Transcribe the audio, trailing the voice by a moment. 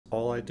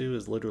all I do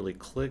is literally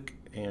click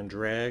and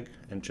drag,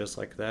 and just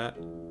like that,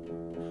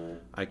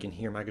 I can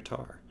hear my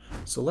guitar.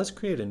 So let's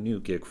create a new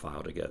gig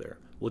file together.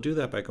 We'll do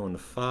that by going to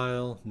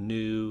File,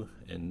 New,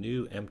 and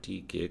New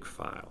Empty Gig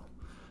File.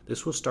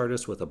 This will start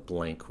us with a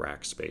blank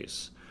rack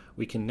space.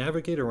 We can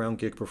navigate around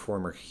Gig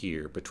Performer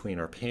here between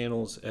our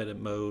panels, edit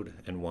mode,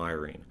 and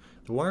wiring.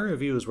 The wiring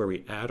view is where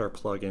we add our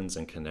plugins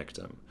and connect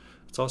them.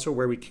 It's also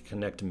where we can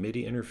connect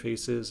MIDI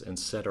interfaces and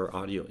set our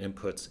audio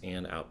inputs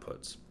and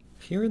outputs.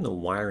 Here in the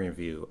wiring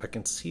view, I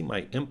can see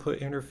my input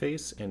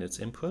interface and its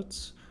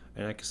inputs,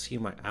 and I can see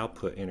my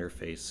output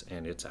interface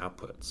and its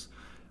outputs.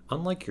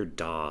 Unlike your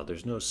DAW,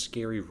 there's no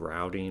scary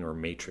routing or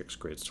matrix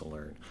grids to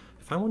learn.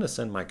 If I want to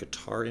send my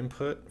guitar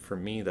input, for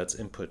me that's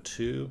input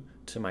 2,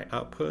 to my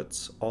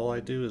outputs, all I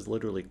do is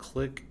literally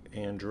click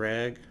and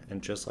drag,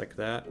 and just like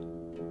that,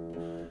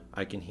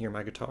 I can hear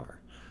my guitar.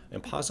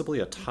 And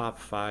possibly a top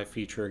 5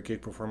 feature of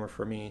Gig Performer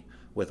for me,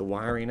 with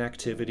wiring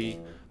activity,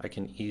 I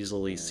can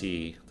easily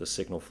see the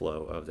signal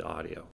flow of the audio.